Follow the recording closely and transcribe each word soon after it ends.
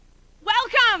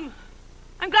Welcome.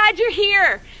 I'm glad you're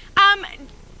here.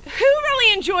 Who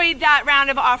really enjoyed that round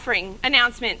of offering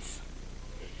announcements?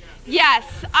 Yes,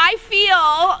 I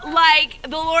feel like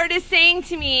the Lord is saying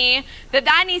to me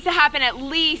that needs to happen at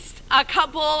least a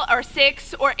couple or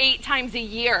 6 or 8 times a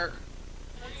year,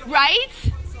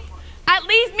 right? At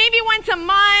least maybe once a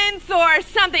month or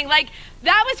something. Like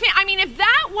that was, if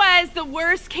that was the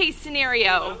worst case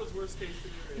scenario,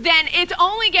 then it's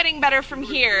only getting better from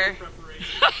here.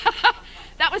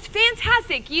 That was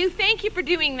fantastic. Thank you for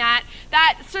doing that.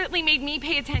 That certainly made me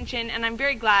pay attention, and I'm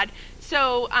very glad.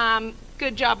 So,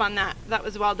 good job on that. That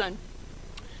was well done.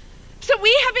 So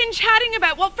we have been chatting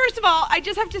about, well, first of all, I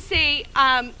just have to say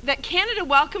that Canada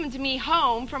welcomed me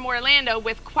home from Orlando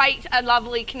with quite a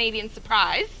lovely Canadian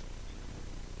surprise.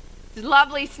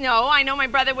 Lovely snow. I know my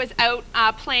brother was out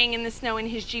playing in the snow in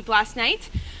his Jeep last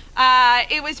night.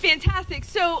 It was fantastic.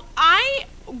 So I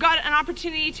got an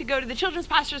opportunity to go to the Children's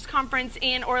Pastors Conference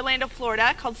in Orlando,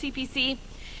 Florida, called CPC.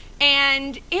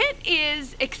 And it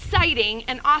is exciting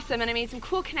and awesome, and I made some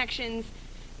cool connections.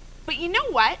 But you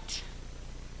know what?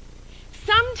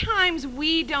 Sometimes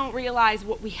we don't realize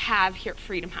what we have here at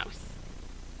Freedom House.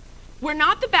 We're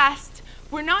not the best.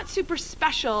 We're not super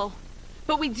special.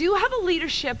 But we do have a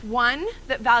leadership, one,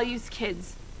 that values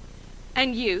kids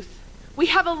and youth. We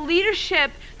have a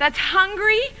leadership that's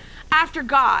hungry after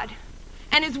God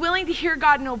and is willing to hear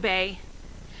God and obey.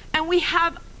 And we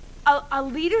have a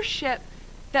leadership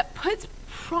that puts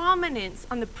prominence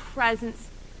on the presence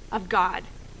of God.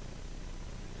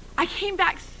 I came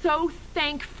back so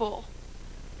thankful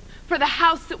for the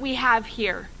house that we have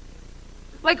here.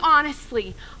 Like,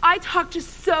 honestly, I talked to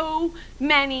so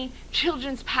many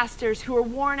children's pastors who are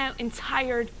worn out and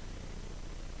tired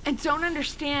and don't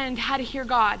understand how to hear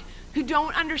God, who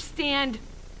don't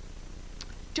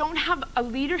have a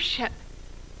leadership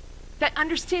that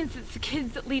understands it's the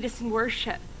kids that lead us in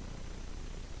worship,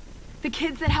 the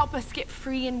kids that help us get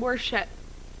free in worship.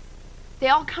 They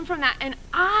all come from that, and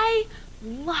I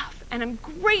love and I'm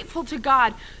grateful to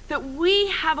God that we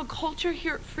have a culture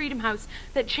here at Freedom House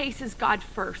that chases God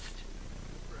first.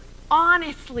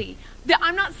 Honestly,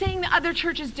 I'm not saying that other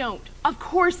churches don't. Of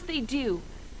course they do.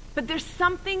 But there's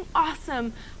something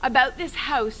awesome about this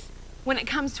house when it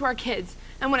comes to our kids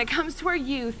and when it comes to our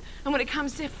youth and when it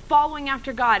comes to following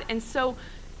after God. And so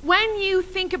when you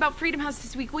think about Freedom House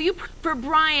this week, will you pray for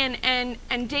Brian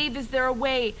and Dave as they're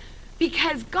away?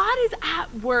 Because God is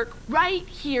at work right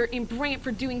here in Brant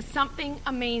for doing something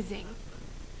amazing.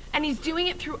 And he's doing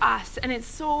it through us, and it's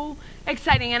so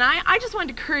exciting. And I just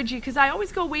wanted to encourage you, because I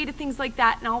always go away to things like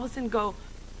that and all of a sudden go,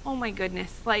 oh my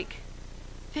goodness,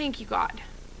 thank you, God,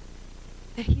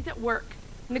 that he's at work.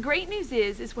 And the great news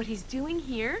is what he's doing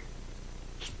here,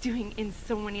 he's doing in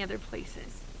so many other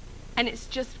places. And it's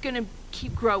just going to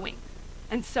keep growing.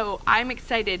 And so I'm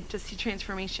excited to see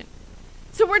transformation.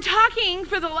 So we're talking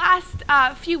for the last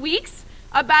few weeks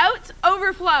about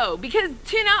overflow, because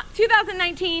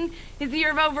 2019 is the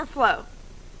year of overflow.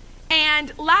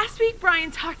 And last week,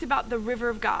 Brian talked about the river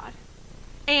of God.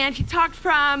 And he talked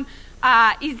from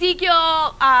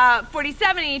Ezekiel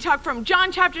 47, and he talked from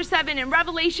John chapter 7 and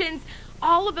Revelations,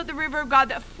 all about the river of God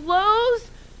that flows.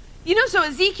 So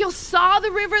Ezekiel saw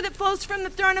the river that flows from the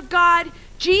throne of God.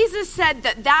 Jesus said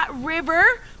that river,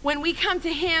 when we come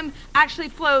to him, actually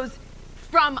flows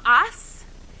from us.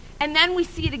 And then we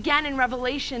see it again in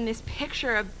Revelation, this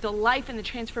picture of the life and the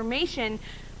transformation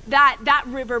that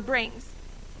river brings.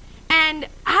 And as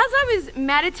I was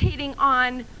meditating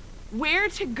on where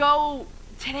to go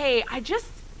today, I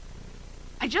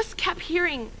just kept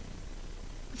hearing,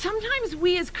 sometimes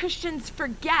we as Christians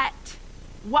forget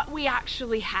what we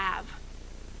actually have.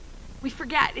 We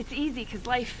forget. It's easy because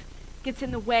life gets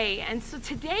in the way. And so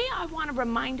today I want to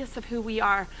remind us of who we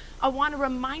are. I want to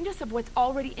remind us of what's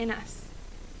already in us.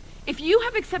 If you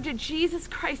have accepted Jesus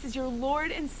Christ as your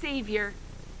Lord and Savior,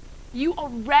 you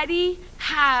already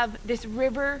have this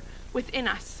river within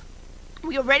us.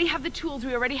 We already have the tools.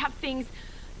 We already have things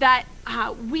that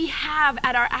we have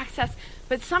at our access.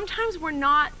 But sometimes we're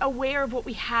not aware of what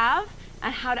we have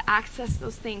and how to access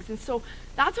those things. And so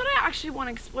that's what I actually want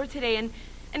to explore today. And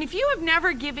if you have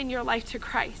never given your life to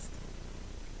Christ,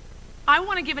 I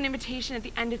want to give an invitation at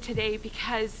the end of today,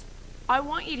 because I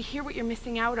want you to hear what you're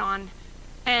missing out on.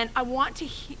 And I want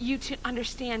you to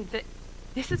understand that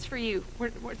this is for you.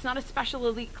 It's not a special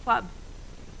elite club.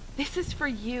 This is for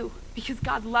you because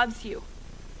God loves you.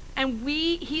 And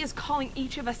he is calling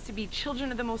each of us to be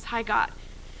children of the Most High God.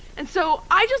 And so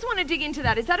I just want to dig into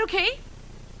that. Is that okay?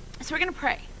 So we're going to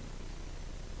pray.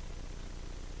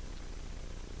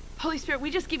 Holy Spirit, we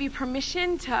just give you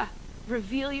permission to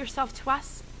reveal yourself to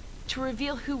us, to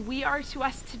reveal who we are to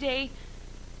us today.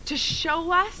 to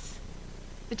show us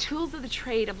the tools of the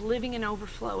trade of living in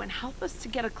overflow and help us to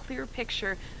get a clear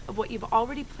picture of what you've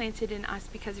already planted in us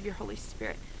because of your Holy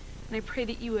Spirit. And I pray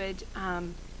that you would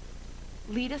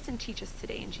lead us and teach us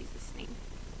today in Jesus' name.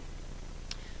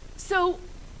 So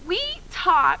we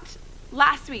talked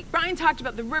last week, Brian talked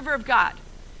about the river of God,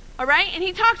 all right? And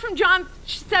he talked from John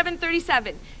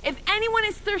 7:37. If anyone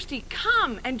is thirsty,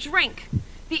 come and drink.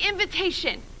 The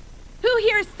invitation. Who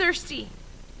here is thirsty?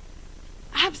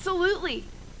 Absolutely.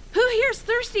 Who here is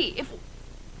thirsty? If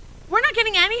we're not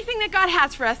getting anything that God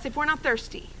has for us if we're not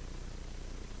thirsty.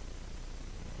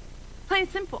 Plain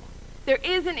and simple. There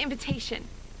is an invitation.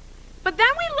 But then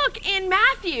we look in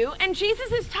Matthew, and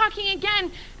Jesus is talking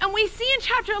again, and we see in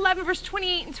chapter 11, verse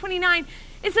 28 and 29,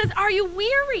 it says, are you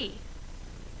weary?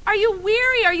 Are you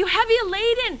weary? Are you heavy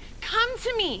laden? Come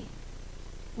to me.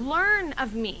 Learn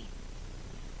of me.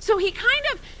 So he kind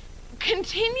of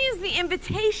continues the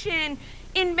invitation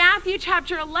in Matthew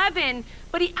chapter 11,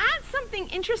 but he adds something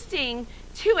interesting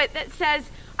to it that says,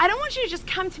 I don't want you to just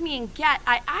come to me and get,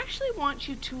 I actually want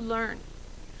you to learn.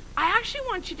 I actually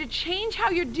want you to change how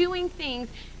you're doing things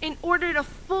in order to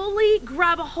fully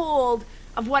grab a hold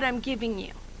of what I'm giving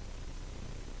you.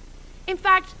 In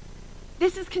fact,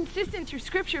 this is consistent through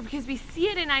Scripture because we see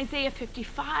it in Isaiah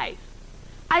 55.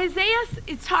 Isaiah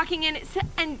is talking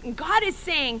and God is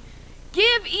saying,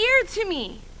 give ear to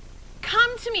me.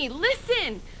 Come to me.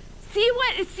 Listen. See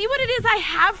what it is I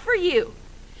have for you.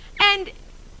 And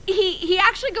he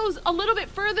actually goes a little bit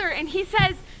further and he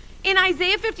says, in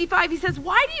Isaiah 55, he says,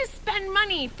 why do you spend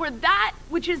money for that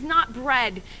which is not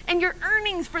bread, and your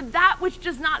earnings for that which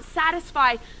does not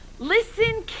satisfy?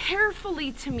 Listen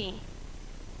carefully to me,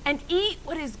 and eat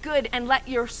what is good, and let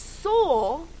your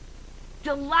soul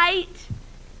delight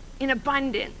in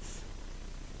abundance.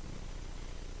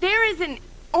 There is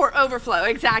or overflow,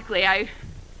 exactly. Our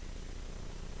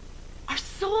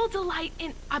soul delight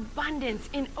in abundance,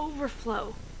 in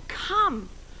overflow. Come.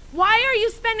 Why are you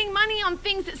spending money on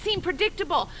things that seem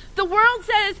predictable? The world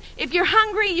says if you're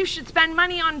hungry, you should spend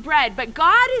money on bread. But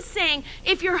God is saying,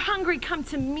 if you're hungry, come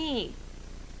to me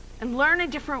and learn a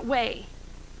different way.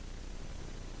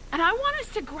 And I want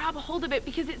us to grab a hold of it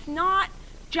because it's not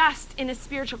just in a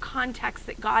spiritual context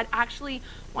that God actually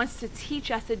wants to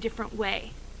teach us a different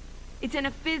way. It's in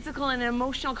a physical and an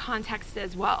emotional context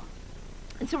as well.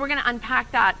 And so we're going to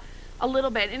unpack that a little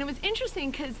bit. And it was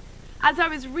interesting because as I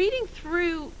was reading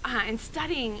through and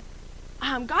studying,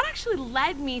 God actually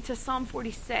led me to Psalm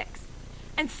 46.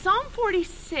 And Psalm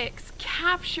 46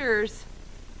 captures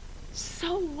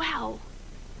so well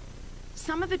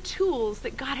some of the tools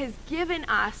that God has given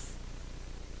us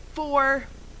for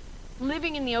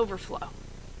living in the overflow.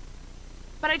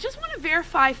 But I just want to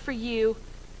verify for you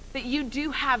that you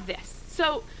do have this.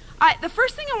 So the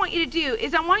first thing I want you to do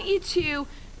is I want you to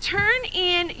turn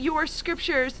in your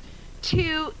scriptures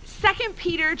to 2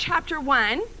 Peter chapter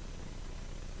 1.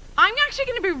 I'm actually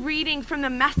going to be reading from the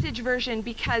Message version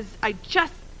because I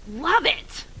just love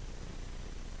it,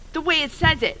 the way it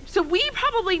says it. So we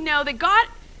probably know that God,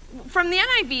 from the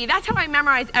NIV, that's how I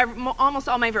memorize almost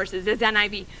all my verses, is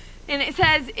NIV. And it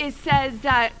says,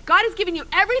 God has given you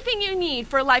everything you need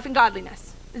for life and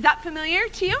godliness. Is that familiar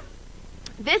to you?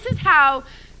 This is how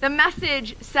the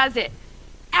Message says it.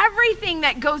 Everything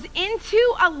that goes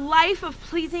into a life of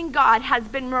pleasing God has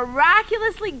been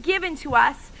miraculously given to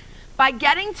us by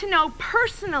getting to know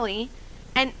personally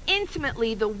and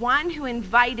intimately the one who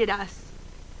invited us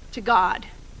to God.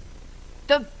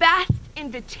 The best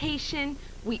invitation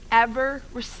we ever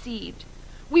received.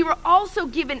 We were also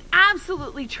given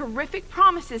absolutely terrific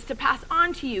promises to pass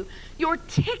on to you. Your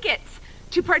tickets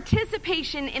to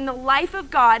participation in the life of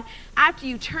God after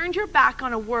you turned your back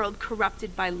on a world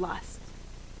corrupted by lust.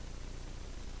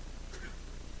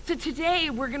 So today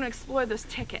we're going to explore those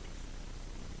tickets.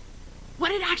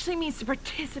 What it actually means to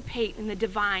participate in the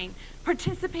divine,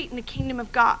 participate in the kingdom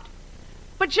of God.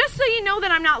 But just so you know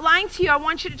that I'm not lying to you, I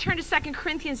want you to turn to 2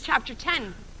 Corinthians chapter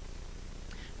 10,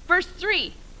 verse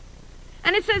 3.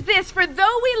 And it says this, for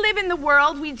though we live in the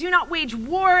world, we do not wage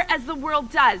war as the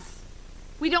world does.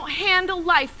 We don't handle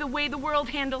life the way the world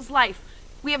handles life.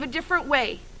 We have a different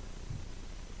way.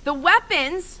 The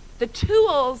weapons, the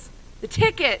tools, the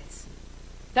tickets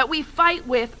that we fight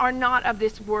with are not of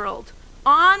this world.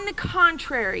 On the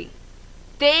contrary,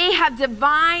 they have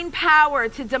divine power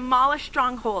to demolish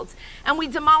strongholds. And we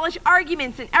demolish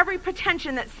arguments and every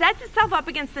pretension that sets itself up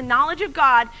against the knowledge of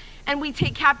God, and we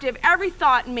take captive every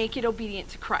thought and make it obedient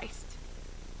to Christ.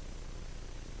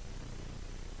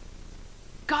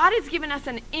 God has given us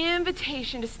an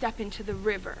invitation to step into the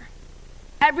river.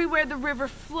 Everywhere the river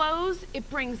flows, it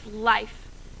brings life.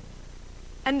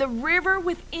 And the river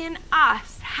within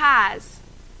us has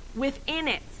within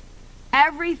it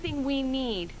everything we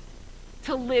need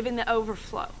to live in the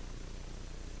overflow.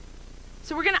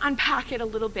 So we're going to unpack it a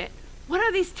little bit. What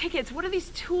are these tickets? What are these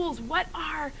tools? What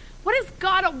has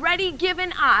God already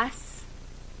given us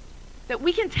that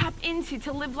we can tap into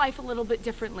to live life a little bit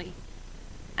differently?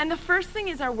 And the first thing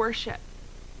is our worship.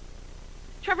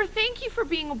 Trevor, thank you for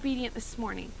being obedient this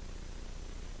morning.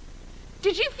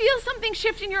 Did you feel something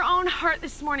shift in your own heart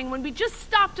this morning when we just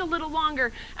stopped a little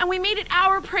longer and we made it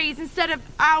our praise instead of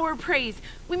our praise?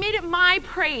 We made it my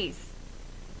praise.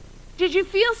 Did you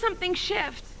feel something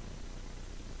shift?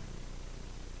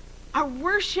 Our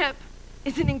worship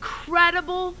is an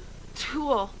incredible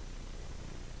tool.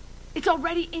 It's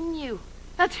already in you.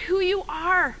 That's who you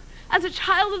are. As a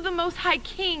child of the Most High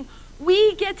King,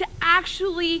 we get to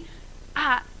actually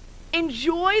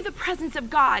enjoy the presence of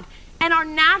God. And our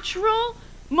natural,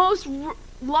 most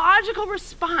logical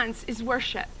response is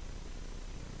worship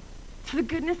to the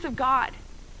goodness of God.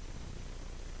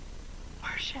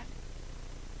 Worship.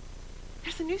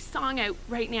 There's a new song out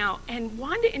right now, and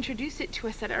Wanda introduced it to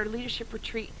us at our leadership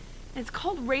retreat, and it's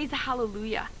called Raise a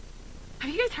Hallelujah.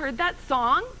 Have you guys heard that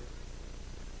song?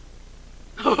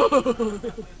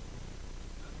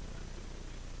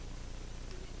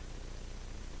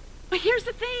 But here's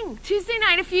the thing, Tuesday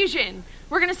night at Fusion,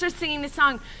 we're going to start singing this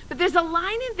song, but there's a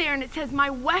line in there and it says, my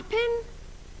weapon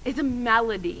is a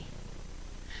melody.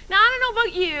 Now, I don't know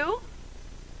about you,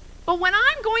 but when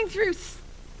I'm going through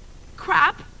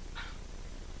crap,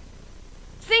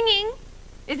 singing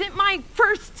isn't my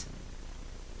first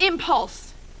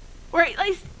impulse, or at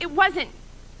least it wasn't,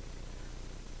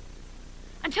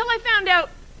 until I found out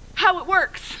how it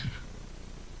works.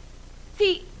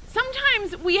 See,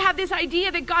 sometimes we have this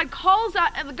idea that God calls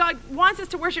us, God wants us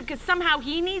to worship because somehow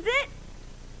he needs it.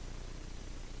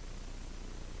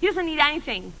 He doesn't need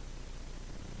anything.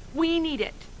 We need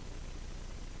it.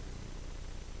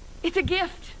 It's a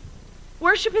gift.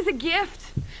 Worship is a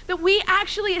gift that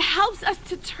it helps us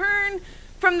to turn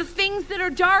from the things that are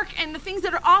dark and the things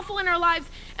that are awful in our lives.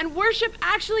 And worship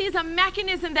actually is a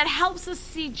mechanism that helps us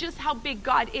see just how big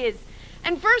God is.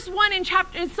 And verse 1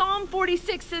 in Psalm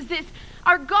 46 says this,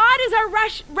 our God is our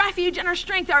refuge and our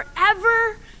strength, our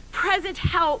ever-present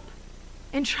help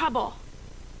in trouble.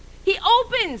 He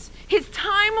opens his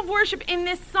time of worship in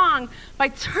this song by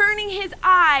turning his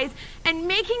eyes and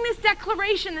making this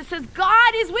declaration that says,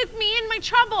 God is with me in my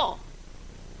trouble.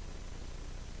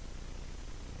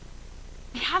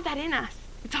 We have that in us.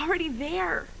 It's already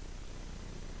there.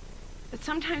 But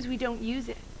sometimes we don't use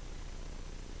it.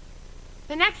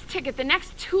 The next ticket, the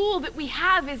next tool that we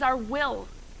have is our will.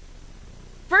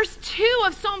 Verse 2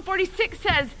 of Psalm 46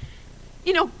 says,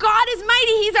 God is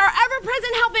mighty. He's our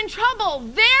ever-present help in trouble.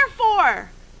 Therefore,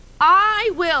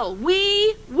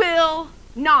 we will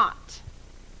not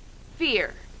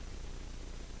fear.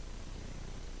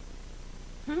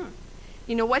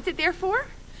 You know what's it there for?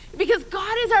 Because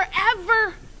God is our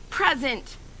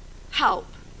ever-present help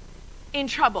in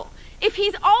trouble. If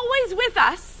he's always with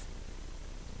us,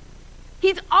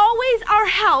 he's always our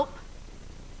help.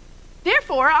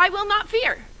 Therefore, I will not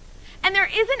fear. And there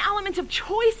is an element of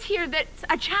choice here that's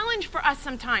a challenge for us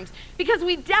sometimes because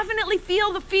we definitely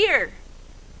feel the fear.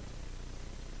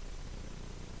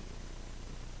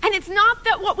 And it's not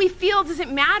that what we feel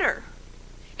doesn't matter.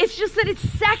 It's just that it's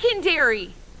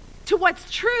secondary to what's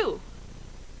true.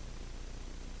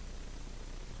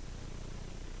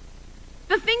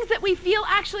 The things that we feel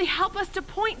actually help us to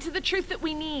point to the truth that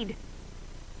we need.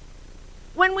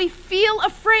 When we feel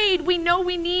afraid, we know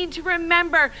we need to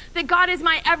remember that God is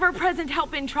my ever-present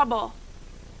help in trouble.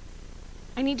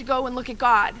 I need to go and look at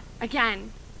God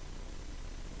again.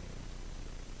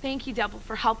 Thank you, devil,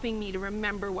 for helping me to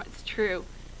remember what's true.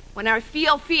 When I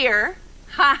feel fear,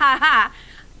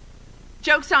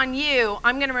 joke's on you,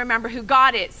 I'm going to remember who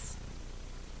God is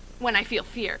when I feel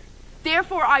fear.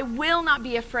 Therefore, I will not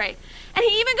be afraid. And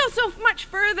he even goes so much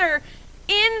further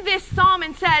in this psalm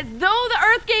and says, though the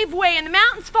earth gave way and the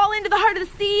mountains fall into the heart of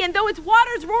the sea, and though its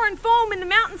waters roar and foam and the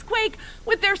mountains quake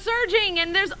with their surging,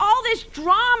 and there's all this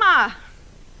drama,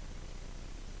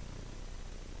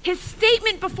 his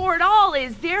statement before it all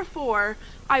is, therefore,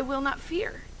 I will not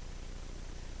fear.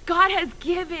 God has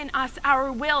given us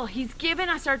our will. He's given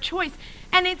us our choice.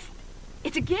 And it's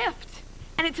a gift.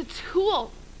 And it's a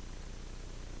tool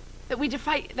that we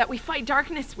fight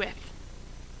darkness with.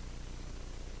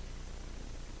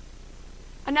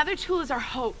 Another tool is our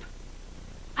hope.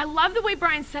 I love the way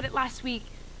Brian said it last week.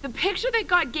 The picture that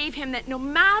God gave him that no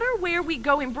matter where we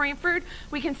go in Brantford,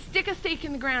 we can stick a stake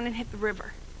in the ground and hit the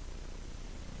river.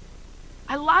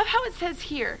 I love how it says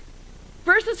here,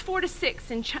 Verses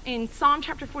 4-6 in Psalm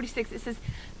chapter 46, it says,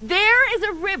 "There is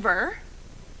a river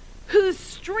whose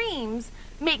streams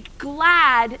make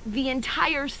glad the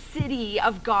entire city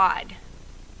of God."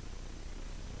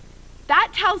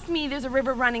 That tells me there's a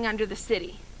river running under the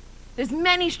city. There's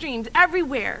many streams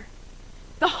everywhere.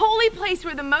 The holy place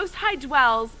where the Most High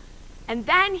dwells. And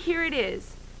then here it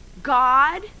is.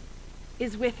 God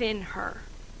is within her.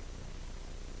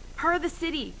 Her, the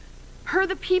city. Her,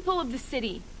 the people of the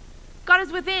city. God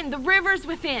is within. The river's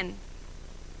within.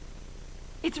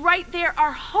 It's right there.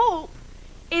 Our hope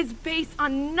is based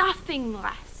on nothing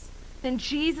less than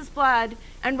Jesus' blood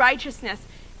and righteousness.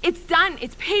 It's done.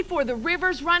 It's paid for. The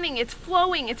river's running. It's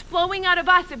flowing. It's flowing out of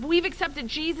us. If we've accepted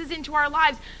Jesus into our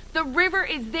lives, the river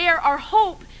is there. Our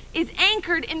hope is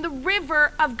anchored in the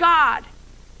river of God.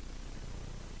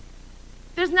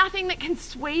 There's nothing that can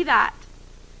sway that.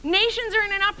 Nations are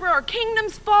in an uproar.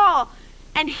 Kingdoms fall.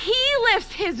 And he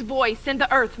lifts his voice and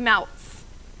the earth melts.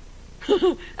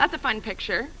 That's a fun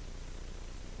picture.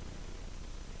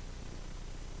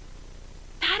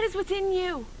 That is what's in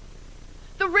you.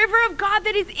 The river of God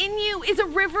that is in you is a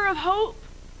river of hope.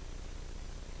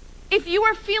 If you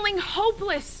are feeling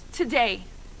hopeless today,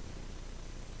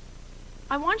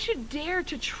 I want you to dare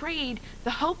to trade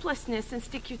the hopelessness and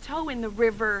stick your toe in the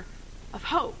river of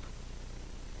hope.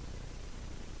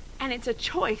 And it's a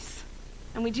choice.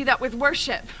 And we do that with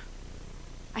worship.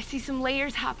 I see some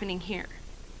layers happening here.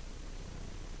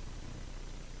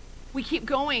 We keep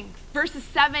going. Verses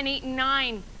 7, 8, and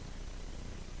 9.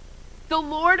 The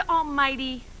Lord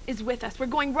Almighty is with us. We're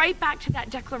going right back to that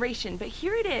declaration, but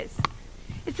here it is.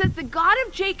 It says, "The God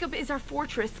of Jacob is our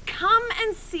fortress. Come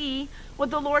and see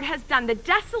what the Lord has done, the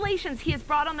desolations he has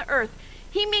brought on the earth.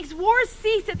 He makes wars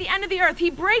cease at the end of the earth. He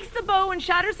breaks the bow and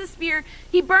shatters the spear.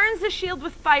 He burns the shield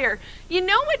with fire." You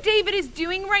know what David is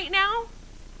doing right now?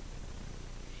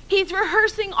 He's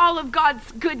rehearsing all of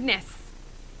God's goodness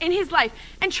in his life.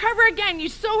 And Trevor, again, you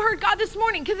so heard God this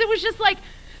morning because it was just like,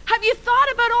 have you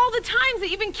thought about all the times that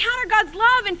you've encountered God's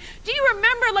love? And do you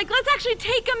remember, let's actually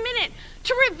take a minute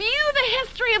to review the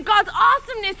history of God's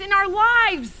awesomeness in our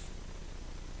lives.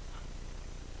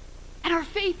 And our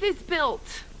faith is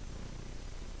built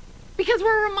because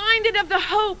we're reminded of the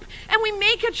hope and we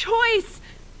make a choice.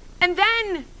 And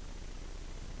then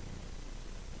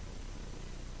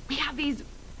we have these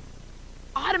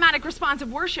automatic response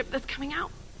of worship that's coming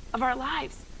out of our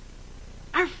lives.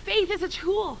 Our faith is a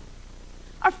tool.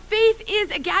 Our faith is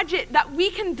a gadget that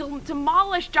we can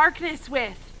demolish darkness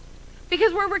with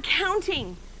because we're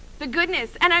recounting the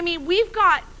goodness. And I mean, we've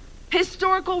got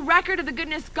historical record of the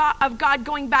goodness of God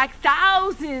going back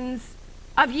thousands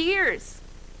of years.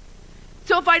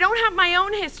 So if I don't have my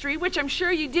own history, which I'm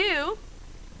sure you do,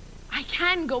 I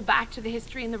can go back to the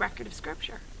history and the record of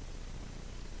Scripture.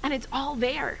 And it's all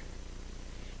there.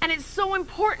 And it's so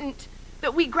important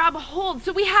that we grab a hold.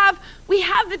 So we have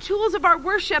the tools of our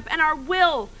worship and our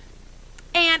will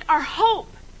and our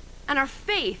hope and our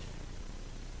faith.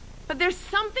 But there's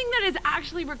something that is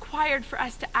actually required for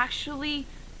us to actually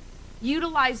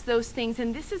utilize those things.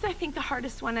 And this is, I think, the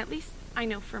hardest one, at least I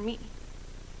know for me.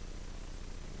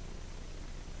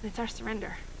 And it's our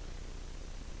surrender.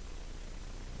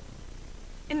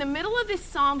 In the middle of this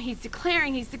psalm, he's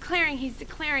declaring,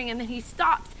 and then he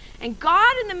stops. And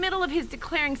God, in the middle of his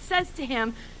declaring, says to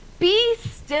him, "Be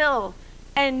still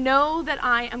and know that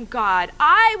I am God.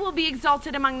 I will be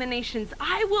exalted among the nations.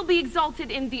 I will be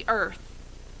exalted in the earth."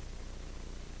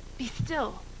 Be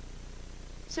still.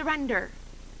 Surrender.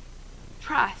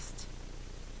 Trust.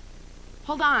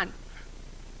 Hold on.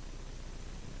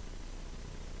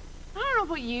 I don't know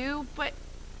about you, but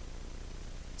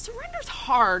surrender's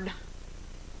hard.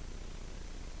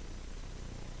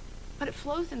 But it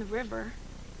flows in the river.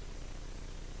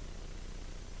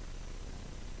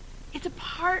 It's a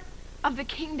part of the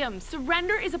kingdom.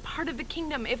 Surrender is a part of the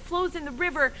kingdom. It flows in the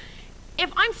river.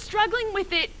 If I'm struggling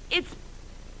with it,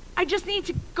 I just need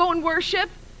to go and worship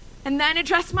and then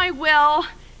address my will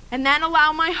and then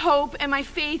allow my hope and my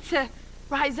faith to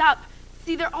rise up.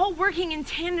 See, they're all working in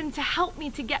tandem to help me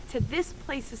to get to this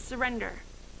place of surrender.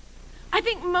 I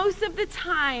think most of the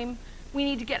time we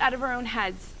need to get out of our own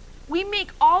heads. We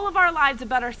make all of our lives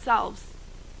about ourselves.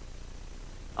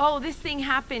 Oh, this thing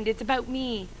happened. It's about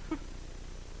me.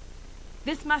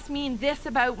 This must mean this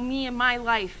about me and my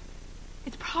life.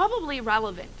 It's probably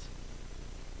irrelevant.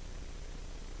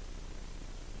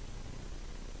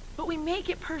 But we make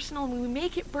it personal and we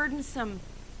make it burdensome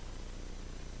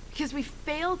because we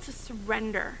fail to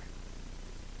surrender.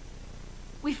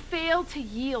 We fail to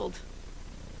yield.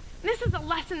 And this is a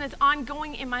lesson that's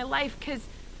ongoing in my life because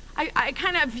I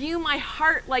kind of view my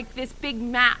heart like this big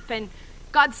map, and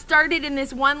God started in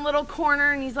this one little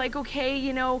corner, and he's like,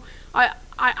 okay,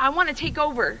 I want to take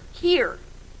over here.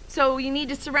 So you need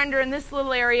to surrender in this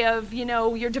little area of,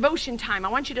 your devotion time. I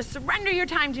want you to surrender your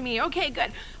time to me. Okay,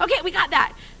 good. Okay, we got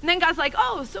that. And then God's like,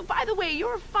 oh, so by the way,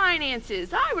 your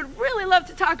finances. I would really love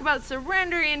to talk about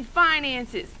surrendering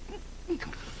finances.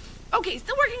 Okay,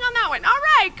 still working on that one. All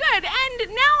right, good. And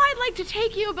now I'd like to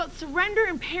take you about surrender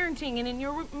in parenting and in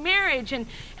your marriage and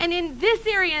in this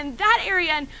area and that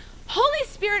area. And Holy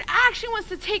Spirit actually wants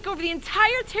to take over the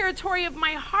entire territory of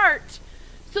my heart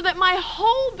so that my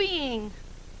whole being,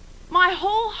 my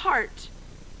whole heart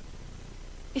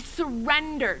is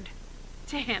surrendered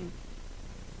to him.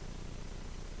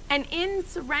 And in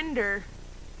surrender,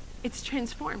 it's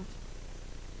transformed.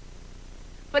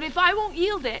 But if I won't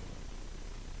yield it,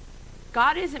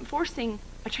 God isn't forcing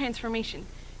a transformation,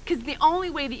 because the only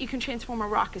way that you can transform a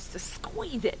rock is to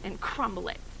squeeze it and crumble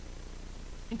it.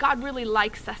 And God really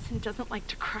likes us and doesn't like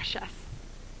to crush us.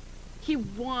 He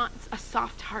wants a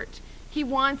soft heart. He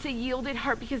wants a yielded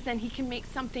heart, because then he can make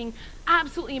something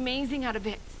absolutely amazing out of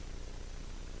it.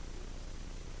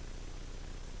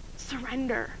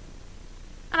 Surrender.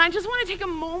 And I just want to take a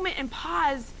moment and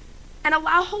pause and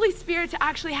allow Holy Spirit to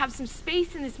actually have some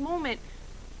space in this moment.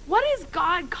 What is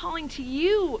God calling to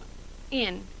you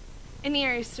in the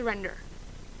area of surrender?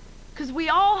 Because we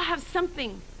all have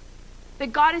something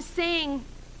that God is saying,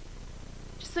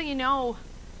 just so you know,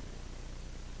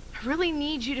 I really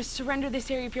need you to surrender this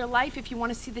area of your life if you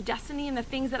want to see the destiny and the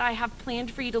things that I have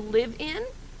planned for you to live in. I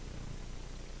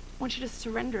want you to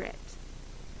surrender it.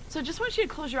 So I just want you to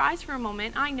close your eyes for a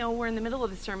moment. I know we're in the middle of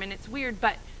the sermon. It's weird,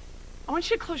 but I want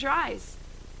you to close your eyes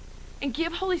and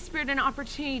give Holy Spirit an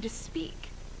opportunity to speak.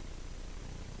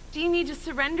 Do you need to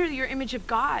surrender your image of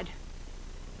God?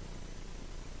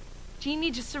 Do you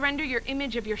need to surrender your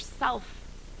image of yourself?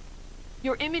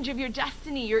 Your image of your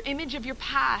destiny, your image of your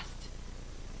past?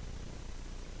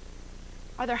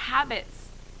 Are there habits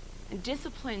and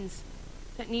disciplines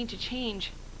that need to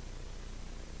change?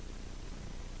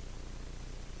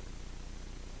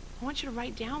 I want you to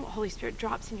write down what Holy Spirit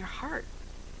drops in your heart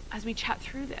as we chat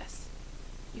through this.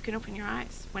 You can open your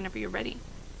eyes whenever you're ready.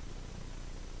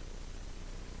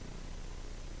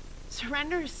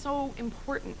 Surrender is so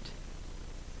important.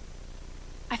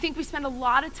 I think we spend a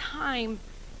lot of time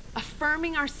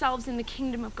affirming ourselves in the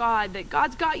kingdom of God, that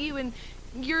God's got you and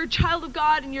you're a child of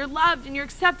God and you're loved and you're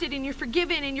accepted and you're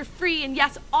forgiven and you're free. And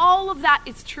yes, all of that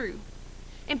is true.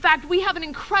 In fact, we have an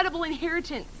incredible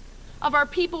inheritance of our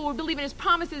people who believe in his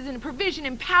promises and provision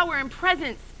and power and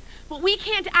presence. But we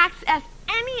can't access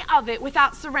any of it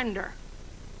without surrender.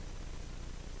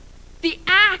 The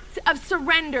act of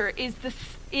surrender is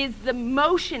the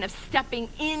motion of stepping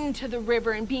into the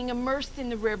river and being immersed in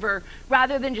the river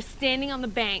rather than just standing on the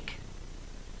bank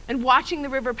and watching the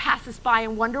river pass us by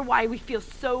and wonder why we feel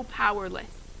so powerless.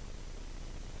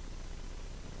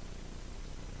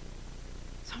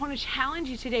 So I want to challenge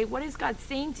you today. What is God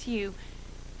saying to you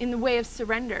in the way of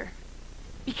surrender?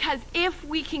 Because if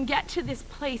we can get to this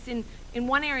place in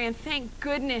one area, and thank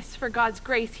goodness for God's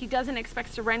grace, he doesn't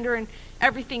expect surrender and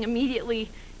everything immediately.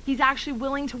 He's actually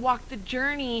willing to walk the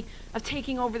journey of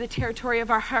taking over the territory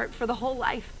of our heart for the whole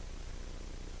life.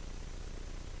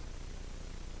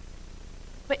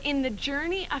 But in the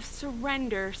journey of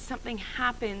surrender, something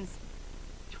happens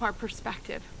to our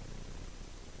perspective.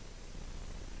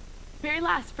 Very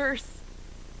last verse,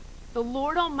 the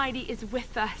Lord Almighty is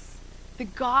with us. The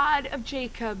God of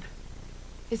Jacob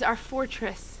is our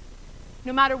fortress.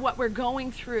 No matter what we're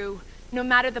going through, no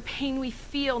matter the pain we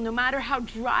feel, no matter how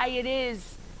dry it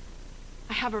is,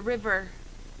 I have a river.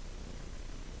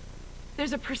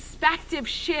 There's a perspective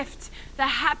shift that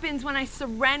happens when I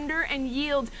surrender and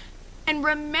yield and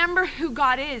remember who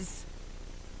God is.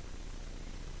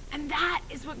 And that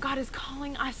is what God is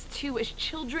calling us to as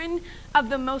children of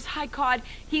the Most High God.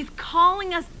 He's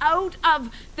calling us out of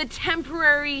the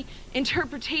temporary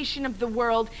interpretation of the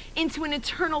world into an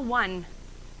eternal one.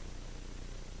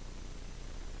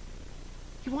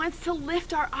 He wants to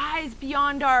lift our eyes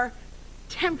beyond our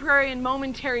temporary and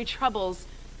momentary troubles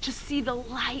to see the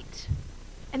light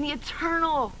and the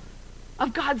eternal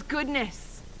of God's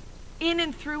goodness in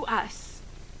and through us.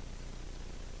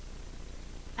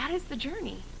 That is the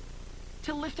journey,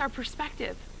 to lift our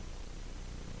perspective.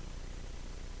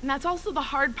 And that's also the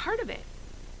hard part of it.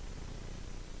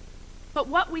 But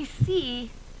what we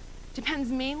see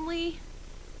depends mainly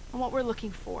on what we're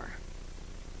looking for.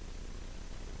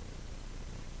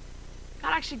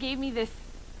 God actually gave me this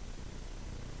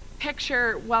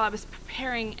picture while I was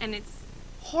preparing, and it's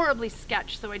horribly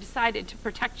sketched, so I decided to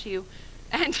protect you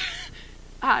and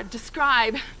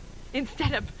describe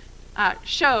instead of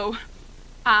show.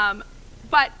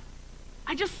 But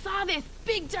I just saw this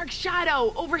big dark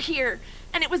shadow over here,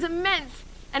 and it was immense,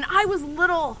 and I was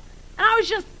little, and I was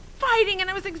just fighting, and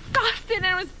I was exhausted, and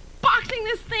I was boxing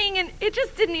this thing, and it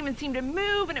just didn't even seem to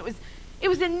move, and it was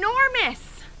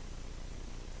enormous.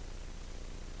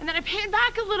 And then I panned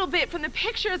back a little bit from the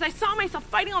picture as I saw myself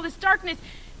fighting all this darkness,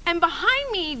 and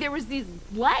behind me there was these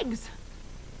legs.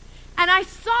 And I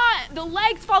saw the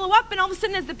legs follow up, and all of a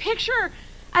sudden as the picture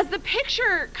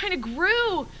kind of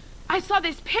grew, I saw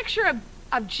this picture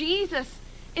of Jesus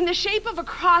in the shape of a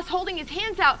cross holding his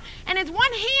hands out, and his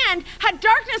one hand had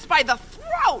darkness by the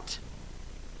throat.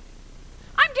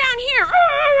 I'm down here,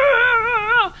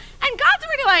 and God's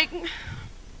already like,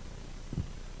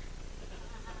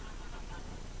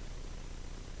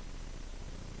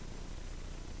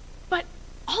 but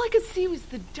all I could see was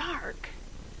the dark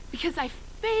because I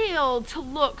failed to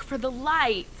look for the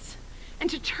light and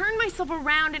to turn myself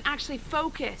around and actually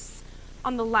focus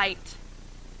on the light.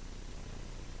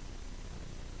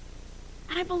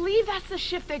 And I believe that's the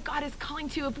shift that God is calling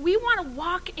to. If we want to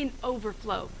walk in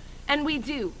overflow, and we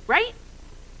do, right?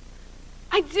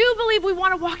 I do believe we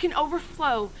want to walk in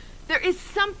overflow. There is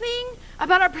something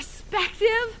about our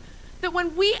perspective that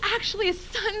when we actually, as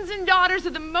sons and daughters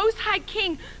of the Most High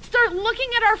King, start looking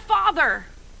at our Father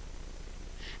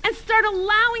and start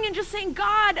allowing and just saying,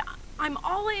 God, I'm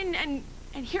all in, and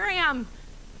here I am.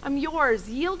 I'm yours,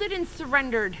 yielded and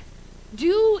surrendered.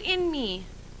 Do in me.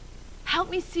 Help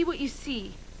me see what you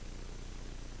see.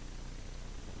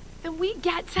 Then we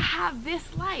get to have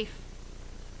this life.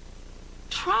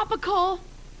 Tropical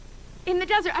in the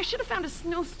desert. I should have found a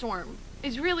snowstorm,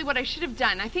 is really what I should have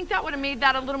done. I think that would have made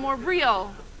that a little more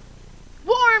real.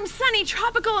 Warm, sunny,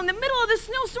 tropical in the middle of the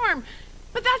snowstorm.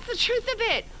 But that's the truth of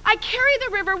it. I carry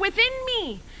the river within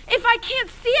me. If I can't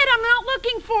see it, I'm not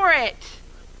looking for it.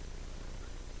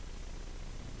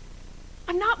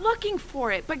 I'm not looking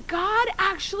for it. But God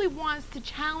actually wants to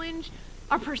challenge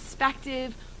our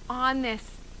perspective on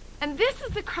this. And this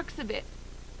is the crux of it.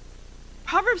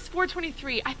 Proverbs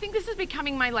 4:23, I think this is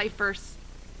becoming my life verse.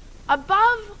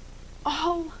 Above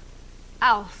all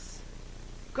else,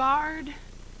 guard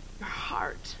your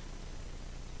heart,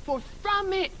 for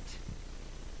from it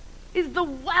is the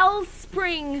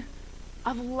wellspring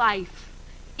of life.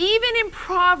 Even in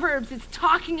Proverbs, it's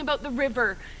talking about the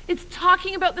river. It's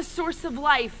talking about the source of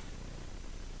life.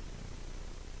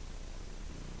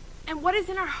 And what is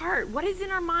in our heart? What is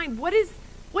in our mind?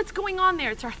 What's going on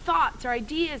there? It's our thoughts, our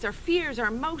ideas, our fears, our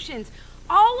emotions,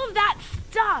 all of that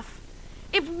stuff.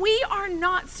 If we are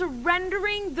not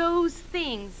surrendering those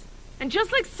things, and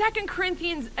just like 2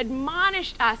 Corinthians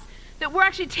admonished us, that we're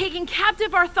actually taking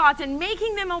captive our thoughts and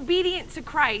making them obedient to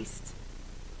Christ,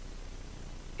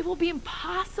 it will be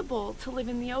impossible to live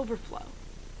in the overflow.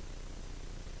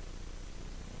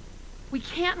 We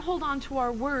can't hold on to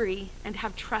our worry and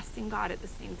have trust in God at the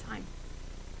same time.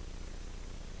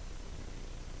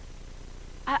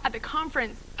 At the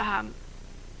conference,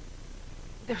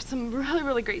 there's some really,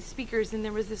 really great speakers, and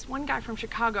there was this one guy from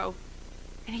Chicago,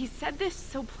 and he said this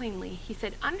so plainly. He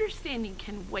said, understanding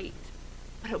can wait,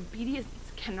 but obedience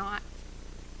cannot.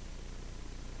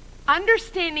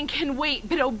 Understanding can wait,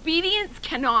 but obedience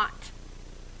cannot.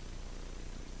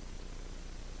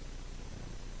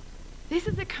 This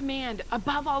is a command.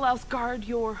 Above all else, guard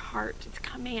your heart. It's a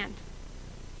command.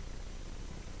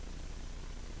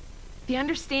 The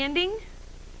understanding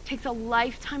takes a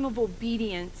lifetime of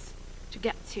obedience to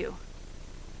get to.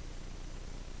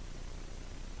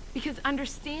 Because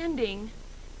understanding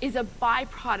is a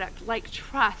byproduct, like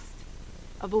trust,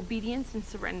 of obedience and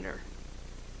surrender.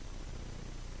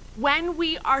 When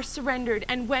we are surrendered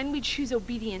and when we choose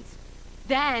obedience,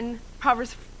 then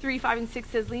Proverbs 3, 5, and 6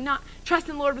 says, trust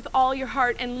in the Lord with all your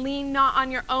heart and lean not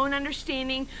on your own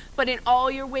understanding, but in all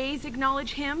your ways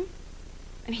acknowledge him,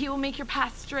 and he will make your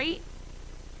path straight.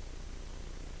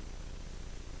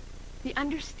 The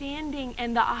understanding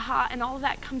and the aha and all of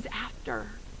that comes after.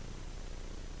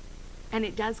 And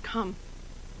it does come.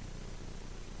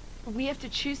 We have to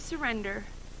choose surrender,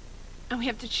 and we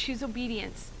have to choose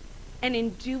obedience. And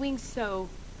in doing so,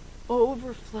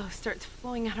 overflow starts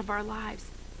flowing out of our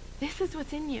lives. This is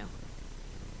what's in you.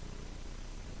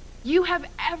 You have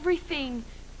everything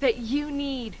that you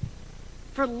need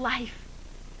for life.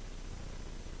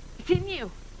 It's in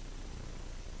you.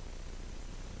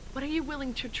 What are you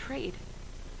willing to trade?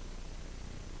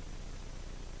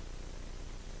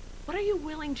 What are you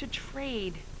willing to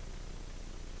trade?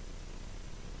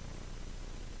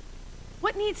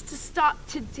 What needs to stop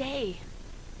today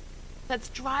that's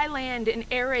dry land and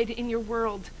arid in your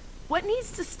world? What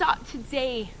needs to stop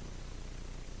today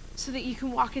so that you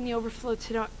can walk in the overflow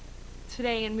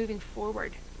today and moving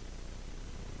forward.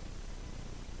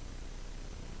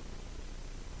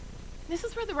 This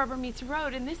is where the rubber meets the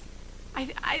road, and this, I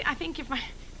think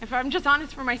if I'm just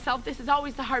honest for myself, this is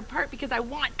always the hard part, because I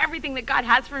want everything that God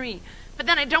has for me, but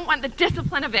then I don't want the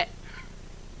discipline of it.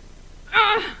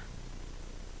 Ugh.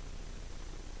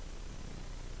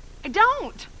 I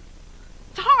don't.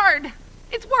 It's hard.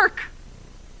 It's work.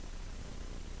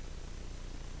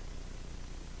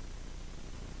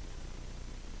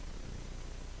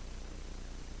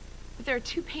 But there are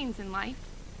two pains in life.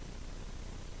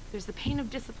 There's the pain of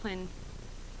discipline,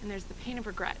 and there's the pain of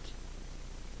regret.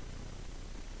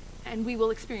 And we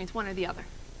will experience one or the other.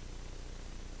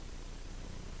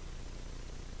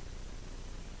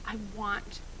 I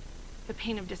want the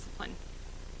pain of discipline.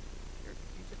 Here,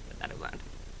 I just said that out loud.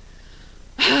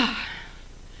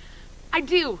 I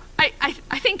do.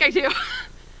 I think I do.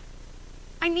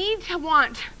 I need to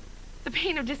want the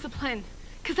pain of discipline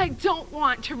because I don't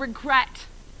want to regret.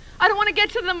 I don't want to get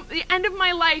to the end of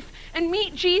my life and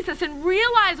meet Jesus and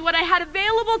realize what I had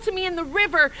available to me in the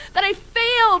river that I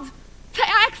failed to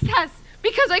access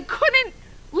because I couldn't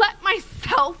let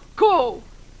myself go.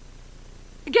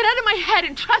 Get out of my head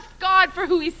and trust God for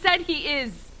who he said he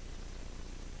is.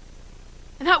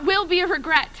 And that will be a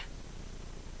regret.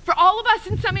 For all of us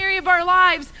in some area of our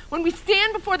lives, when we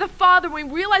stand before the Father, when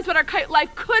we realize what our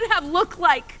life could have looked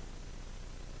like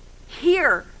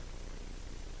here,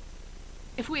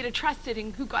 if we had trusted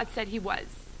in who God said he was.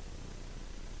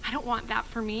 I don't want that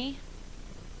for me.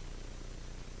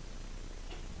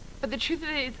 But the truth of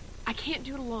it is, I can't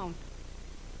do it alone.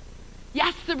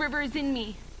 Yes, the river is in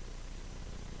me.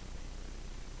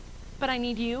 But I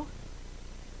need you.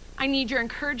 I need your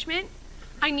encouragement.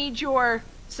 I need your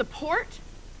support.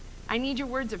 I need your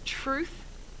words of truth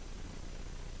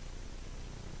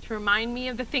to remind me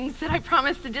of the things that I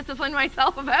promised to discipline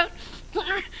myself about.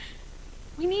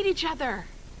 We need each other.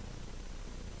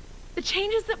 The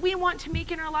changes that we want to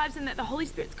make in our lives and that the Holy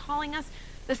Spirit's calling us,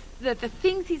 the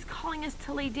things he's calling us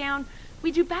to lay down,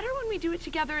 we do better when we do it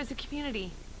together as a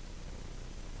community.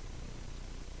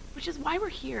 Which is why we're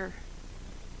here.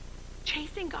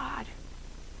 Chasing God.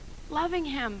 Loving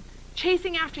him.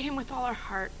 Chasing after him with all our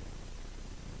heart.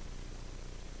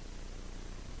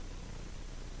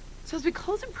 So as we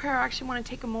close in prayer, I actually want to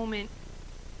take a moment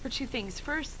for two things.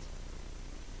 First,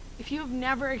 if you have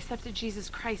never accepted Jesus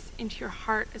Christ into your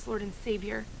heart as Lord and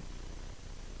Savior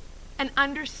and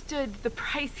understood the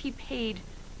price he paid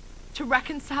to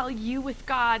reconcile you with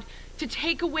God, to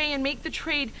take away and make the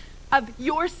trade of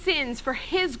your sins for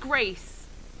his grace,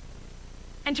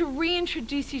 and to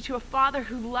reintroduce you to a Father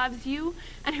who loves you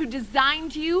and who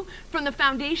designed you from the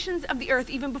foundations of the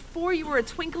earth, even before you were a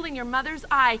twinkle in your mother's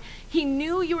eye. He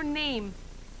knew your name,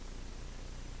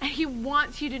 and he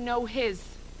wants you to know his.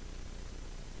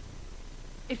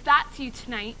 If that's you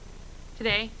tonight,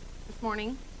 today, this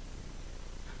morning,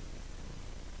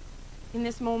 in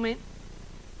this moment,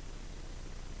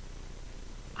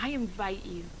 I invite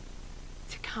you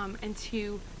to come and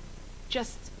to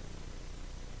just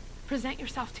present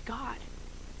yourself to God.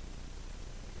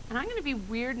 And I'm going to be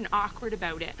weird and awkward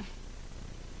about it.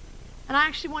 And I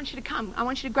actually want you to come. I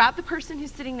want you to grab the person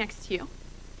who's sitting next to you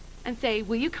and say,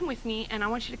 will you come with me? And I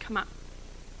want you to come up.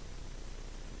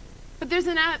 But there's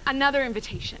another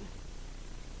invitation.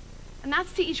 And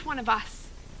that's to each one of us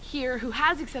here who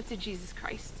has accepted Jesus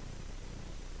Christ.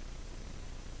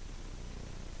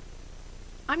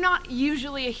 I'm not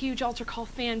usually a huge altar call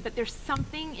fan, but there's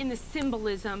something in the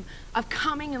symbolism of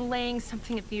coming and laying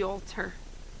something at the altar.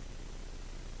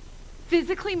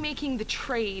 Physically making the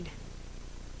trade.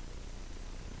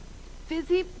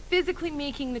 Physically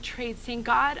making the trade, saying,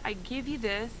 God, I give you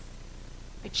this.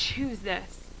 I choose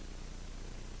this.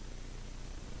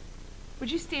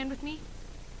 Would you stand with me?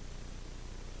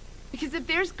 Because if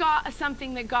there's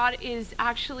something that God is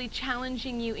actually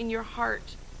challenging you in your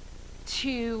heart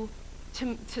to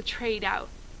trade out,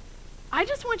 I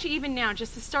just want you even now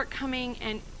just to start coming.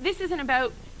 And this isn't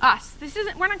about us.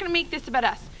 We're not going to make this about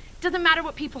us. It doesn't matter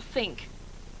what people think.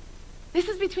 This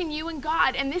is between you and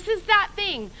God. And this is that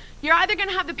thing. You're either going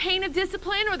to have the pain of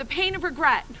discipline or the pain of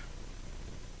regret.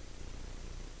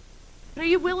 But are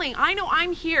you willing? I know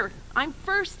I'm here. I'm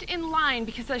first in line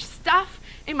because there's stuff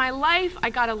in my life I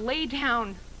got to lay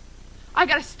down. I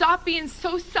got to stop being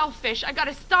so selfish. I got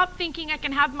to stop thinking I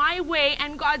can have my way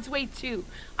and God's way too.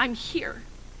 I'm here.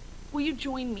 Will you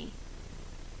join me?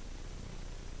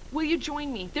 Will you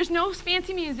join me? There's no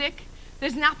fancy music.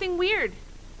 There's nothing weird.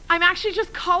 I'm actually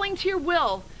just calling to your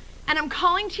will, and I'm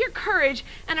calling to your courage,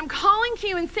 and I'm calling to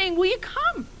you and saying, will you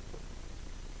come?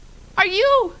 Are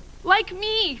you, like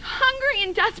me, hungry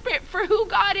and desperate for who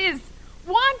God is?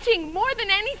 wanting more than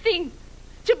anything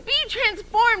to be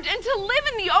transformed and to live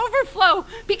in the overflow,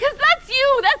 because that's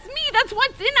you, that's me, that's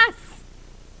what's in us.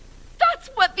 That's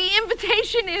what the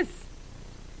invitation is.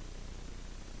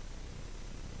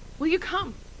 Will you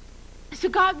come? So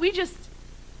God, we just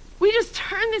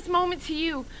turn this moment to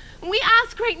you. And we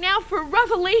ask right now for a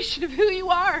revelation of who you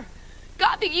are.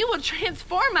 God, that you will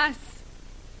transform us.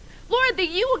 Lord, that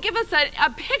you will give us a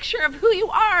picture of who you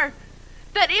are.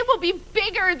 That it will be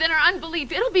bigger than our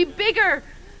unbelief. It'll be bigger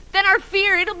than our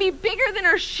fear. It'll be bigger than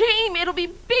our shame. It'll be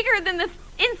bigger than the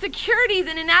insecurities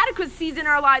and inadequacies in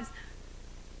our lives.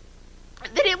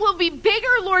 That it will be bigger,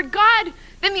 Lord God,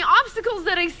 than the obstacles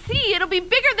that I see. It'll be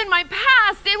bigger than my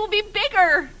past. It will be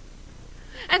bigger.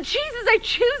 And Jesus, I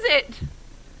choose it.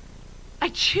 I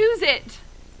choose it.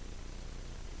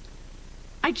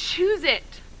 I choose it.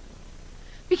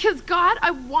 Because God, I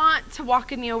want to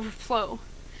walk in the overflow.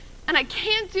 And I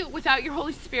can't do it without your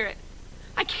Holy Spirit.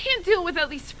 I can't do it without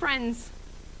these friends.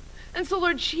 And so,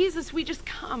 Lord Jesus, we just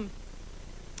come.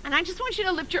 And I just want you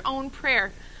to lift your own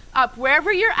prayer up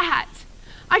wherever you're at.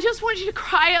 I just want you to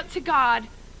cry out to God.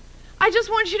 I just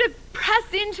want you to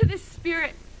press into this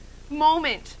Spirit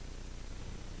moment.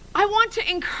 I want to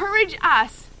encourage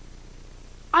us.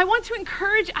 I want to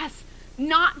encourage us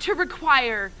not to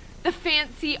require the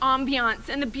fancy ambiance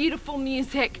and the beautiful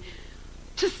music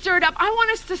to stir it up. I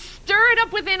want us to stir it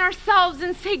up within ourselves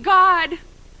and say, God,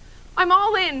 I'm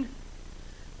all in.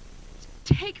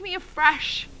 Take me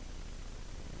afresh.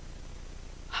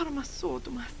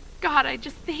 God, I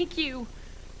just thank you.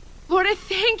 Lord, I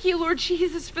thank you, Lord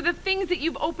Jesus, for the things that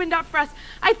you've opened up for us.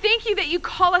 I thank you that you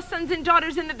call us sons and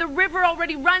daughters and that the river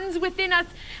already runs within us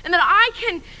and that I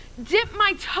can dip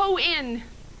my toe in.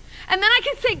 And then I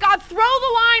can say, God, throw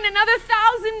the line another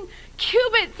 1,000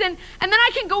 cubits and then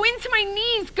I can go into my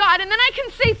knees, God. And then I can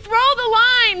say, throw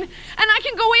the line. And I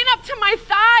can go in up to my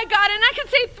thigh, God. And I can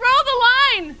say, throw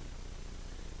the line.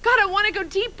 God, I want to go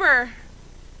deeper.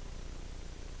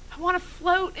 I want to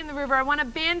float in the river. I want to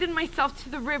abandon myself to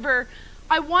the river.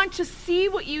 I want to see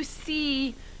what you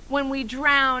see when we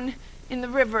drown in the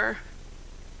river.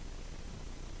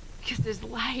 Because there's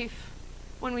life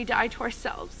when we die to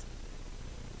ourselves.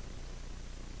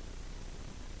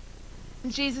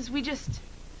 And Jesus,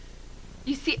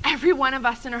 you see every one of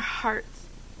us in our hearts.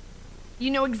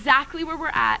 You know exactly where we're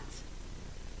at.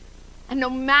 And no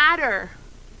matter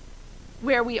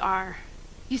where we are,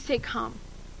 you say, come.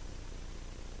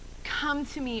 Come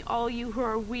to me, all you who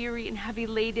are weary and heavy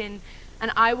laden,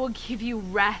 and I will give you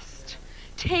rest.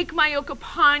 Take my yoke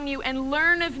upon you and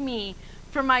learn of me,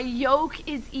 for my yoke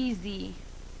is easy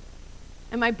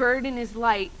and my burden is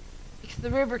light, because the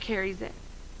river carries it.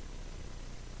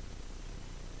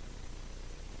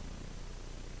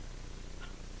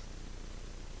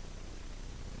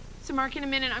 So Mark, in a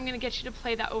minute, I'm going to get you to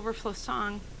play that overflow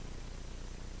song.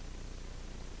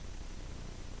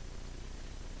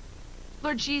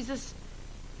 Lord Jesus,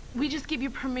 we just give you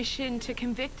permission to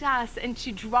convict us and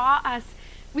to draw us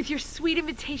with your sweet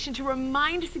invitation to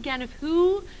remind us again of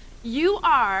who you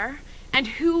are and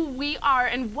who we are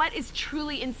and what is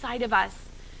truly inside of us.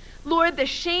 Lord, the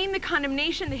shame, the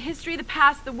condemnation, the history, the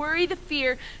past, the worry, the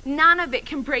fear, none of it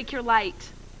can break your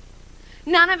light.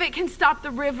 None of it can stop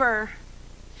the river.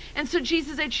 And so,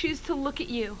 Jesus, I choose to look at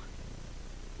you.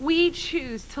 We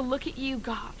choose to look at you,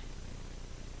 God.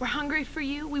 We're hungry for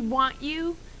you. We want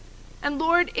you. And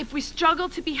Lord, if we struggle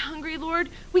to be hungry, Lord,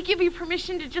 we give you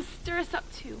permission to just stir us up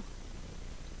too.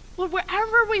 Lord,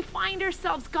 wherever we find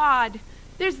ourselves, God,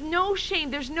 there's no shame.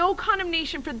 There's no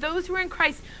condemnation for those who are in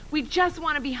Christ. We just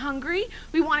want to be hungry.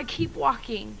 We want to keep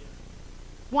walking.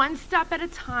 One step at a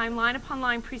time, line upon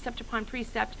line, precept upon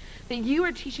precept, that you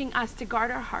are teaching us to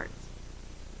guard our hearts.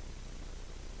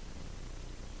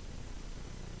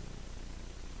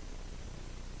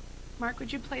 Mark,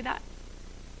 would you play that?